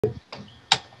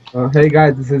Hey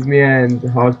guys, this is me and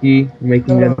Hockey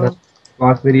making another Hello.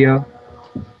 vlog video.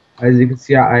 As you can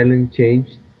see, our island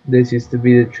changed. This used to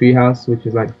be the tree house, which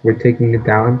is like we're taking it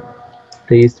down.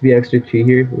 There used to be extra tree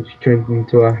here, which turned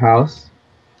into a house.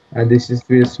 And this used to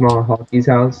be a small Hockey's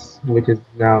house, which is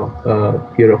now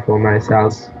a beautiful, nice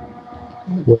house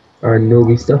with our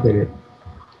newbie stuff in it.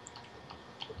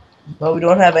 But we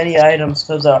don't have any items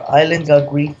because our island got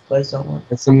griefed by someone.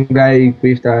 And some guy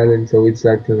increased the island, so we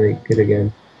decided to make it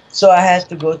again. So I had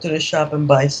to go to the shop and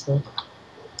buy stuff.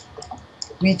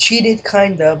 We cheated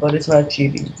kinda, but it's not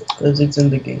cheating because it's in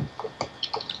the game.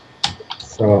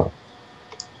 So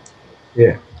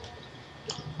yeah,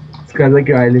 it's kind of like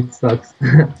your island sucks.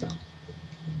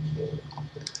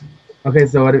 Okay,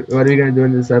 so what are we gonna do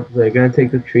in this episode? We're gonna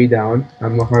take the tree down.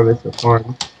 I'm gonna harvest the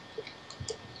farm.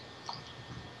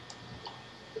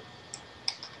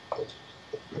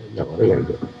 No, what are we gonna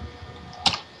do?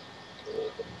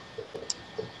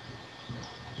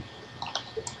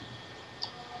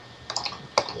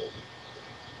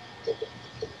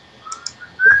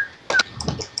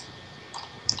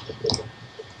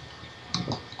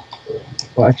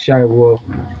 Watch I will.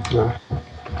 No.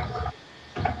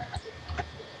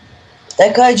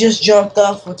 That guy just jumped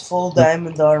off with full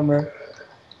diamond armor.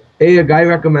 Hey, a guy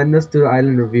recommended us to the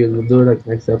island review. We'll do it like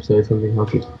next episode or something.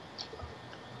 Okay.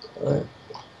 Uh,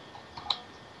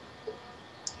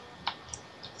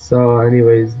 So,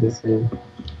 anyways, this is.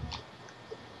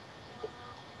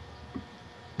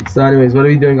 So, anyways, what are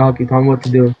we doing, Hockey? Tell me what to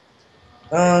do.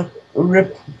 uh,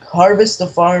 harvest the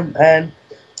farm and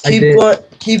I did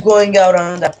keep going out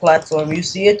on that platform. You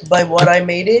see it by what I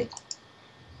made it?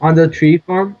 on the tree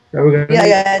farm that we're gonna Yeah, make.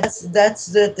 yeah, that's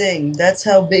the thing. That's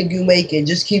how big you make it.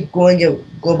 Just keep going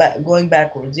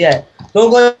backwards. Yeah, don't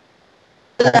go.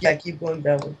 Yeah, keep going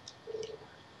backwards.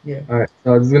 Yeah. All right.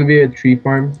 So this is gonna be a tree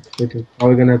farm, which is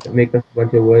probably gonna make us a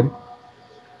bunch of wood.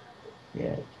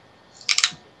 Yeah.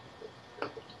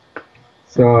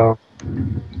 So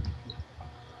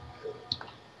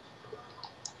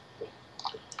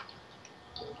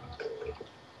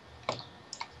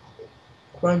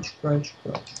Crunch, crunch,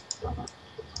 crunch.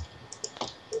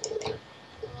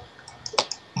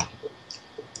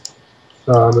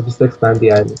 I'm gonna just expand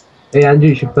the island. Hey, Andrew,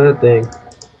 you should put a thing.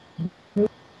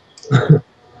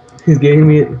 He's giving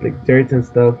me like dirt and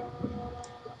stuff.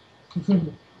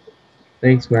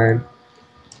 Thanks, man.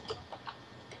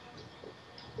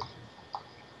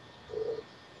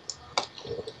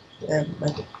 Yeah,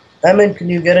 Diamond, can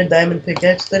you get a diamond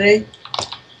pickaxe today?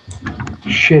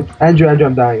 Shit, Andrew,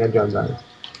 I'm dying. Andrew, I'm dying.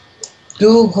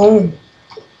 Do home.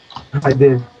 I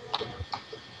did.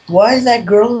 Why is that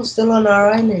girl still on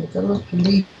our island? Tell her to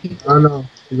leave. Oh no,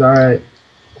 he's alright.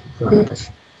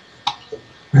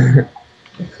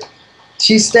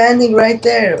 She's standing right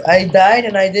there. I died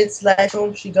and I did slash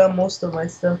home. She got most of my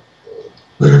stuff.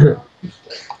 I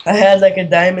had like a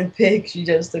diamond pick. She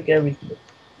just took everything.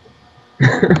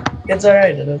 It's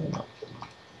alright. It doesn't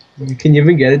matter. Can you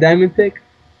even get a diamond pick?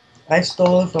 I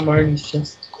stole it from Arnie's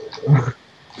chest.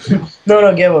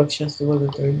 No, get what chest. It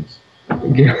wasn't Arnie's.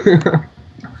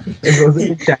 It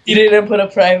wasn't a chat. He didn't put a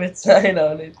private sign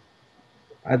on it.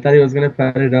 I thought he was gonna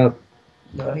put it up.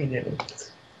 No, he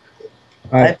didn't.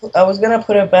 Alright. I was gonna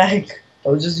put it back. I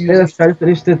was just Hey, using let's try to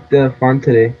finish the farm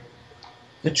today.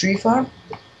 the tree farm.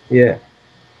 Yeah.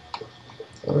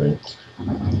 Alright.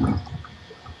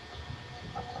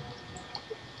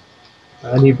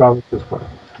 And he promised this farm.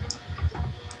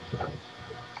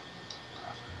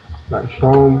 Nice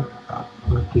home.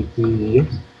 TP.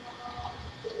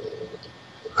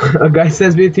 A guy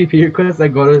sends me a TP request, I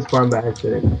go to his farm by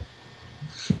accident.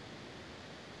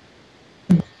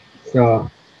 So,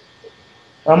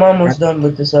 I'm almost done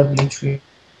with this ugly tree.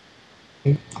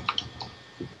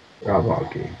 bravo,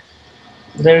 okay.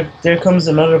 There comes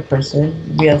another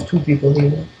person. We have two people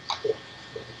here.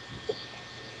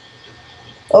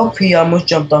 Oh, he almost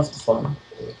jumped off the farm.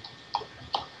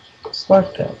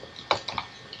 Smart guy.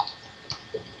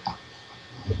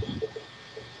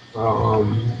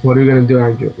 What are we gonna do,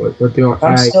 Andrew? What do you want?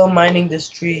 I'm still mining this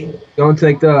tree. You want to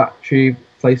make the tree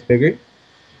place bigger?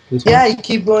 This Yeah, you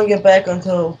keep going it back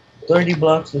until 30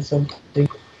 blocks or something.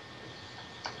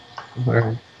 one?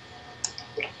 Alright.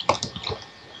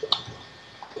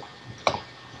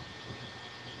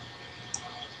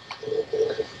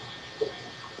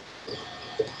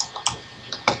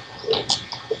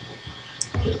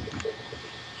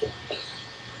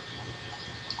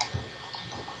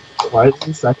 Why is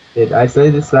this slash bid? I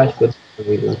said this slash bid for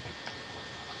some reason.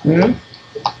 Hmm?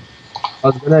 I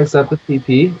was gonna accept the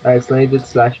TP. I accidentally did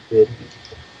slash bid.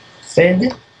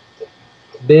 Fed?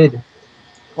 Bid.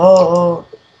 Oh,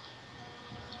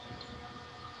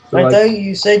 So I like, thought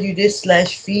you said you did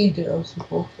slash feed. I was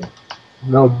supposed to.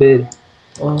 no bid.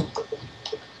 Oh,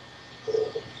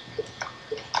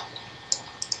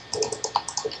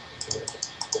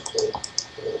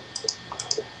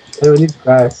 Hey, we need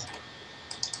grass.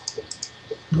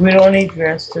 we don't need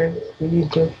grass time. We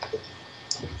need to.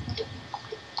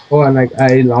 Oh, and like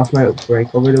I lost my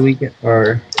rank over the weekend,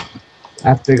 or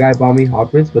after the guy bought me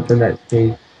hoppers, but then that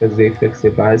changed because they fixed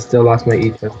it. But I still lost my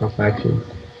each chest on factions.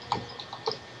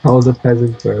 I was a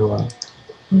peasant for a while.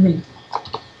 Mhm.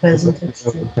 It's like Peasant a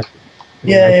extra. peasant.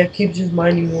 Yeah, Yeah, yeah. Keep just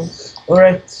mining those. All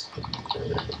right.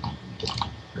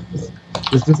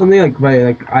 this is something like my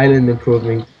like island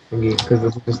improvement thingy because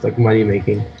this is just like money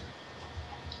making.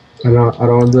 I don't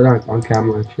want to do that on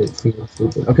camera and shit. It's gonna be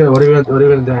stupid. Okay, what are you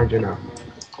gonna do, Andrew, now?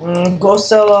 Go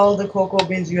sell all the cocoa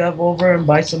beans you have over and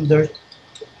buy some dirt.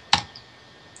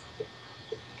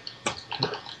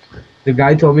 The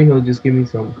guy told me he'll just give me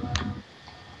some.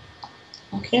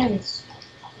 Who cares?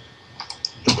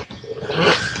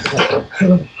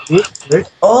 What?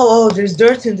 Dirt? There's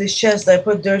dirt in this chest. I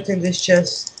put dirt in this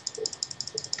chest.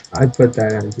 I put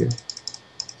that, Andrew.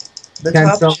 The Can't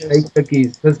top sell, make chest.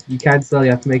 cookies. Because you can't sell,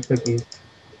 you have to make cookies.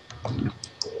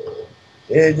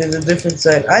 There's a different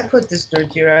side. I put this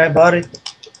dirt here. I bought it.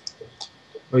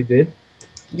 Oh, you did?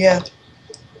 Yeah.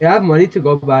 Yeah, I have money to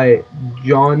go buy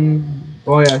John.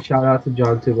 Oh, yeah, shout out to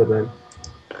John too, but then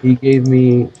he gave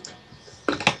me.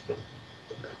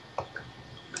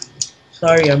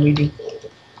 Sorry, I'm eating.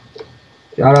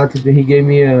 Shout out to. He gave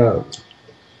me a.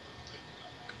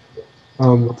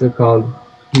 What's it called?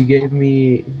 He gave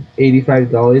me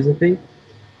 $85, I think.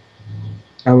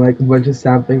 And like a bunch of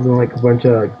samplings and like a bunch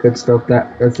of good stuff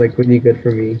that's like really good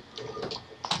for me.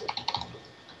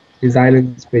 His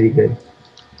island's pretty good.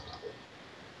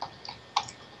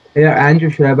 Yeah, Andrew,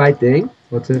 should I buy thing?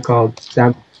 What's it called?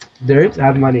 Dirt? I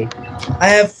have money. I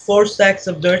have 4 stacks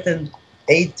of dirt and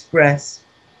 8 grass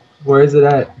Where is it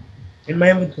at? in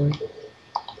my inventory.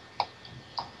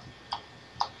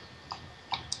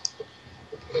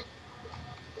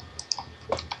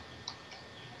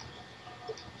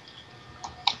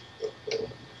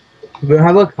 Do we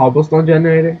have a cobblestone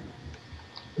generator?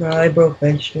 No, I broke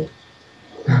that shit.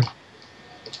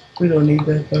 We don't need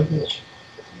that garbage.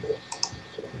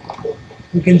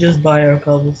 We can just buy our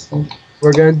cobblestone.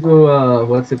 We're gonna do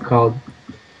what's it called?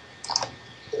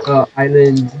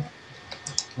 Island.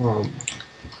 Um,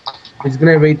 we're just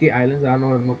gonna rate the islands. I don't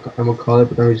know what I'm gonna call it,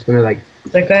 but then we're just gonna like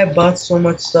That guy bought so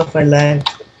much stuff I lagged.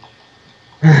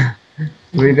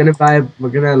 we're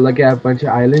gonna look at a bunch of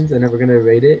islands and then we're gonna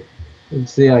rate it and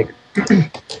see like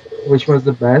which one's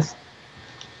the best.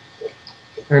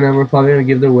 And then we're probably gonna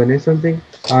give the winner something.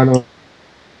 I don't know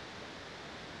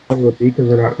what it will be because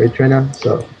we're not rich right now.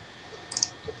 So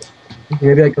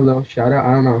maybe like a little shout out.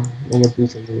 I don't know. I'm gonna do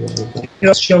something like that. He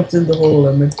just jumped in the hole,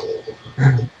 lemon.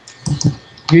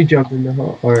 You jump in the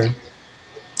hole or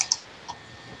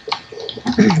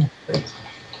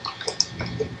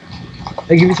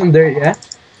I give you some dirt, yeah?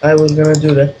 I was gonna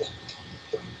do that.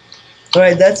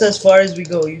 Alright, that's as far as we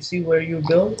go. You see where you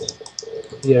built?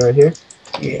 Yeah, right here.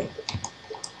 Yeah.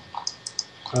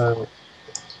 Uh,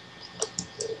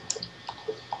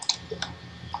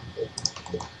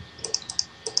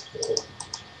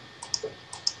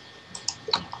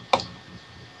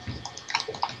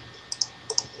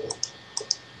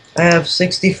 I have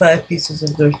 65 pieces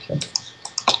of dirt.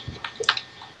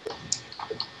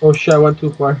 oh shit, I went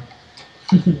too far.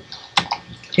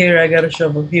 Here, I got a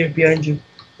shovel. Here, behind you.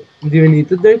 Do you need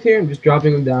the dirt here? I'm just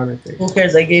dropping them down, I think. Who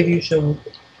cares? I gave you a shovel.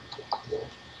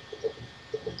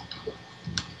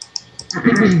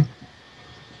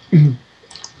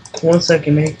 One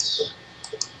second, mates.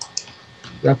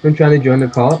 I've been trying to join the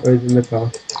call, or is it in the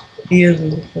call? He is in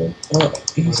the phone. Oh,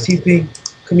 he's TPing.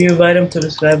 Can you invite him to the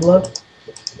SkyBlock?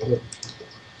 Yeah.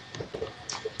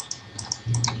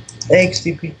 Thanks,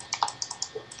 TP.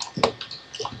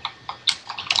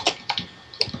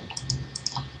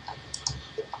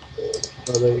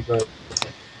 Oh, there you go.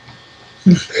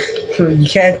 You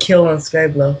can't kill on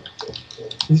SkyBlock.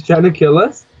 He's trying to kill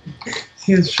us?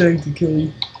 He was trying to kill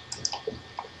you.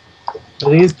 I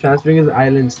think he's transferring his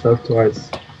island stuff to ours.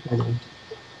 I know.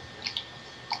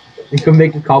 We can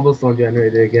make a cobblestone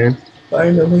generator again.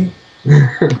 Finally.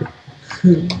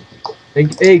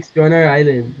 Like, hey, join our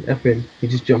island. Effin. He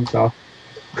just jumps off.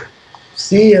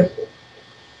 See ya.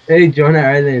 Hey, join our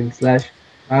island slash.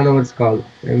 I don't know what it's called.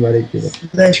 Everybody do that.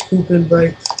 Slash coop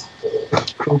invite.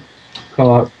 Cool.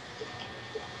 Call out.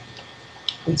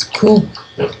 It's coop.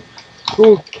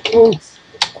 Cool. Cool.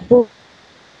 Coop.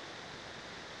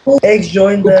 X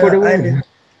joined Cool for the the island.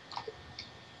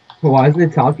 win. Why isn't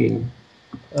it talking?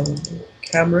 Um,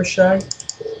 camera shy.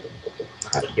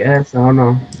 I guess I don't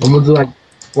know. I'm gonna do like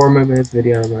 4 more minutes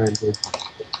video on mine, dude.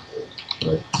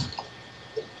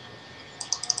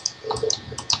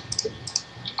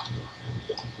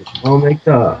 I'll make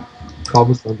the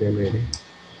cobblestone generator.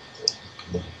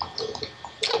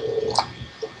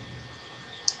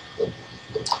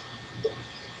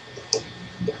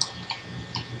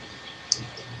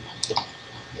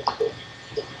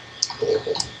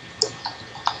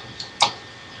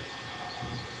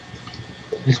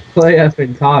 Just play F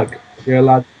and talk. You're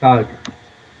allowed to talk.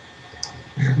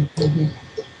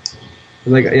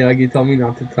 Like yeah, like you told me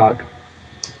not to talk.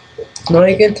 No,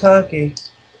 you can talk.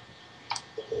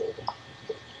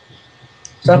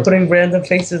 Stop putting random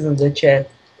faces in the chat.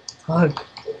 Talk.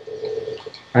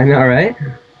 I know, right?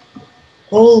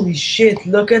 Holy shit!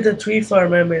 Look at the tree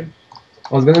farm, man.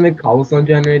 I was gonna make cobblestone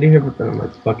generator here, but then I'm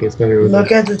like, fuck it, it's gonna ruin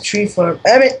Look it. at the tree farm.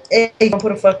 I mean, hey, don't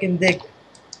put a fucking dick.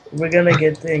 We're gonna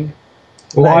get thing.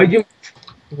 Why'd Like, you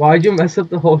why'd you mess up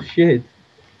the whole shit?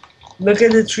 look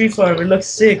at the tree farm. It looks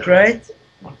sick, right?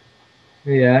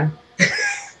 Yeah.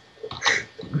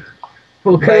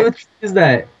 What kind By, of a tree is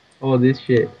that? Oh, this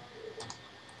shit.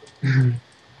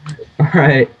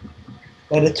 Alright.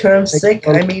 by the term Like, sick,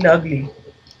 I mean ugly.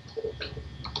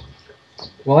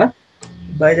 what?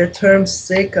 By the term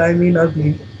sick, I mean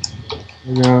ugly.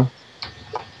 No.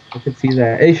 I could see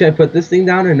that. Hey, should I put this thing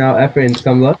down or no? Efren,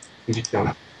 come look. You just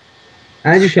don't.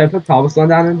 Andrew, should I put cobblestone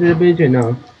down under the bridge or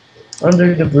no?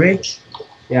 Under the bridge?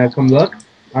 Yeah, come look.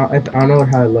 I don't know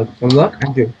how it looks. Come look,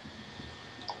 Andrew.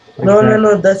 Like No, no, that.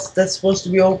 no. That's supposed to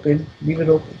be open. Leave it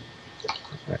open.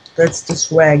 That's the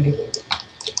swag.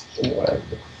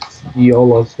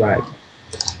 YOLO swag.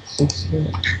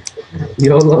 16.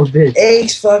 YOLO bitch.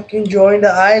 Ace fucking join the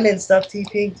island. Stop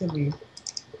TPing to me.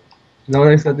 No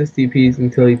one accepts this TPs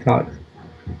until he talks.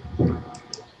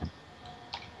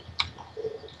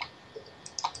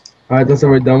 Alright, so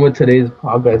we're done with today's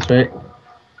progress, right?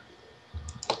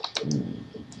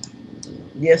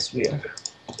 Yes, we are.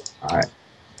 Alright.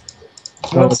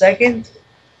 So, 1 second.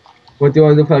 what do you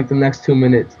want to do for like the next 2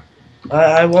 minutes?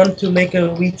 I want to make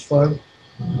a wheat farm.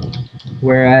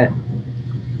 Where at?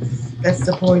 That's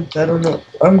the point. I don't know.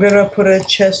 I'm gonna put a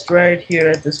chest right here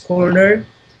at this corner.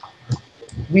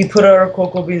 We put our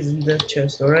cocoa beans in that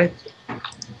chest, alright?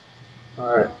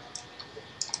 Alright.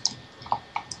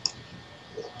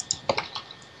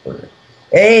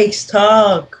 Ace,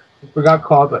 talk! I forgot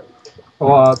callback.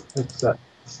 Co-op accept.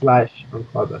 Slash on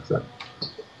callback accept.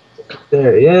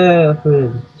 There, yeah,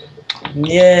 friend.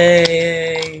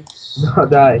 Yay! No,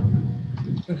 die.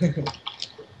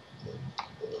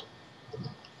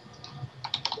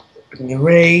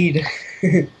 Raid.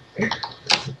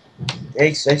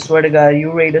 Ace, I swear to God,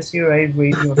 you raid us here, I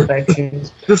raid your faction.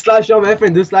 Do slash on my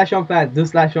friend. Do slash on fast. Do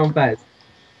slash on fast.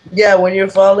 Yeah, when you're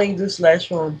falling, do slash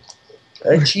home.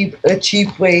 A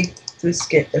cheap way to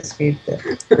escape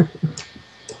that.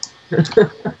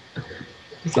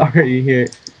 Sorry, here.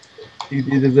 You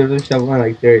deserve a shovel and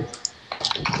like dirt.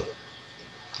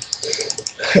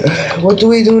 What do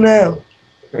we do now?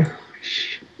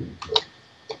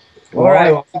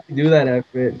 Why? Why would you do that,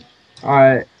 Efren?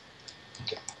 Alright.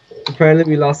 Apparently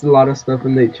we lost a lot of stuff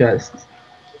in the chest.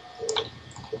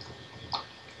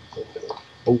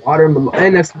 A watermelon. Hey,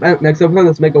 next episode,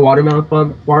 let's make a watermelon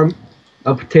farm.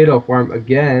 A potato farm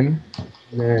again.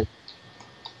 And then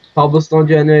cobblestone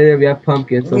generator. We have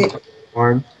pumpkins. So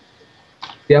farm.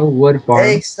 We have a wood farm.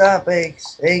 Aches, stop,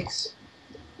 aches.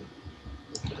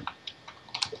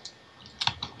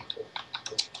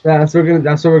 Yeah, that's what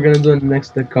we're gonna do in the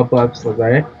next couple episodes,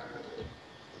 alright?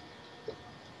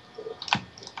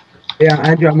 Yeah,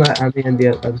 Andrew, I'm gonna end the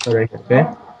episode right here, okay?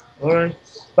 Alright.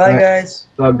 Bye, guys.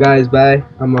 So guys, bye.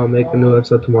 I'm gonna make a new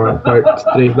episode tomorrow, part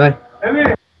 3.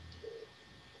 Bye.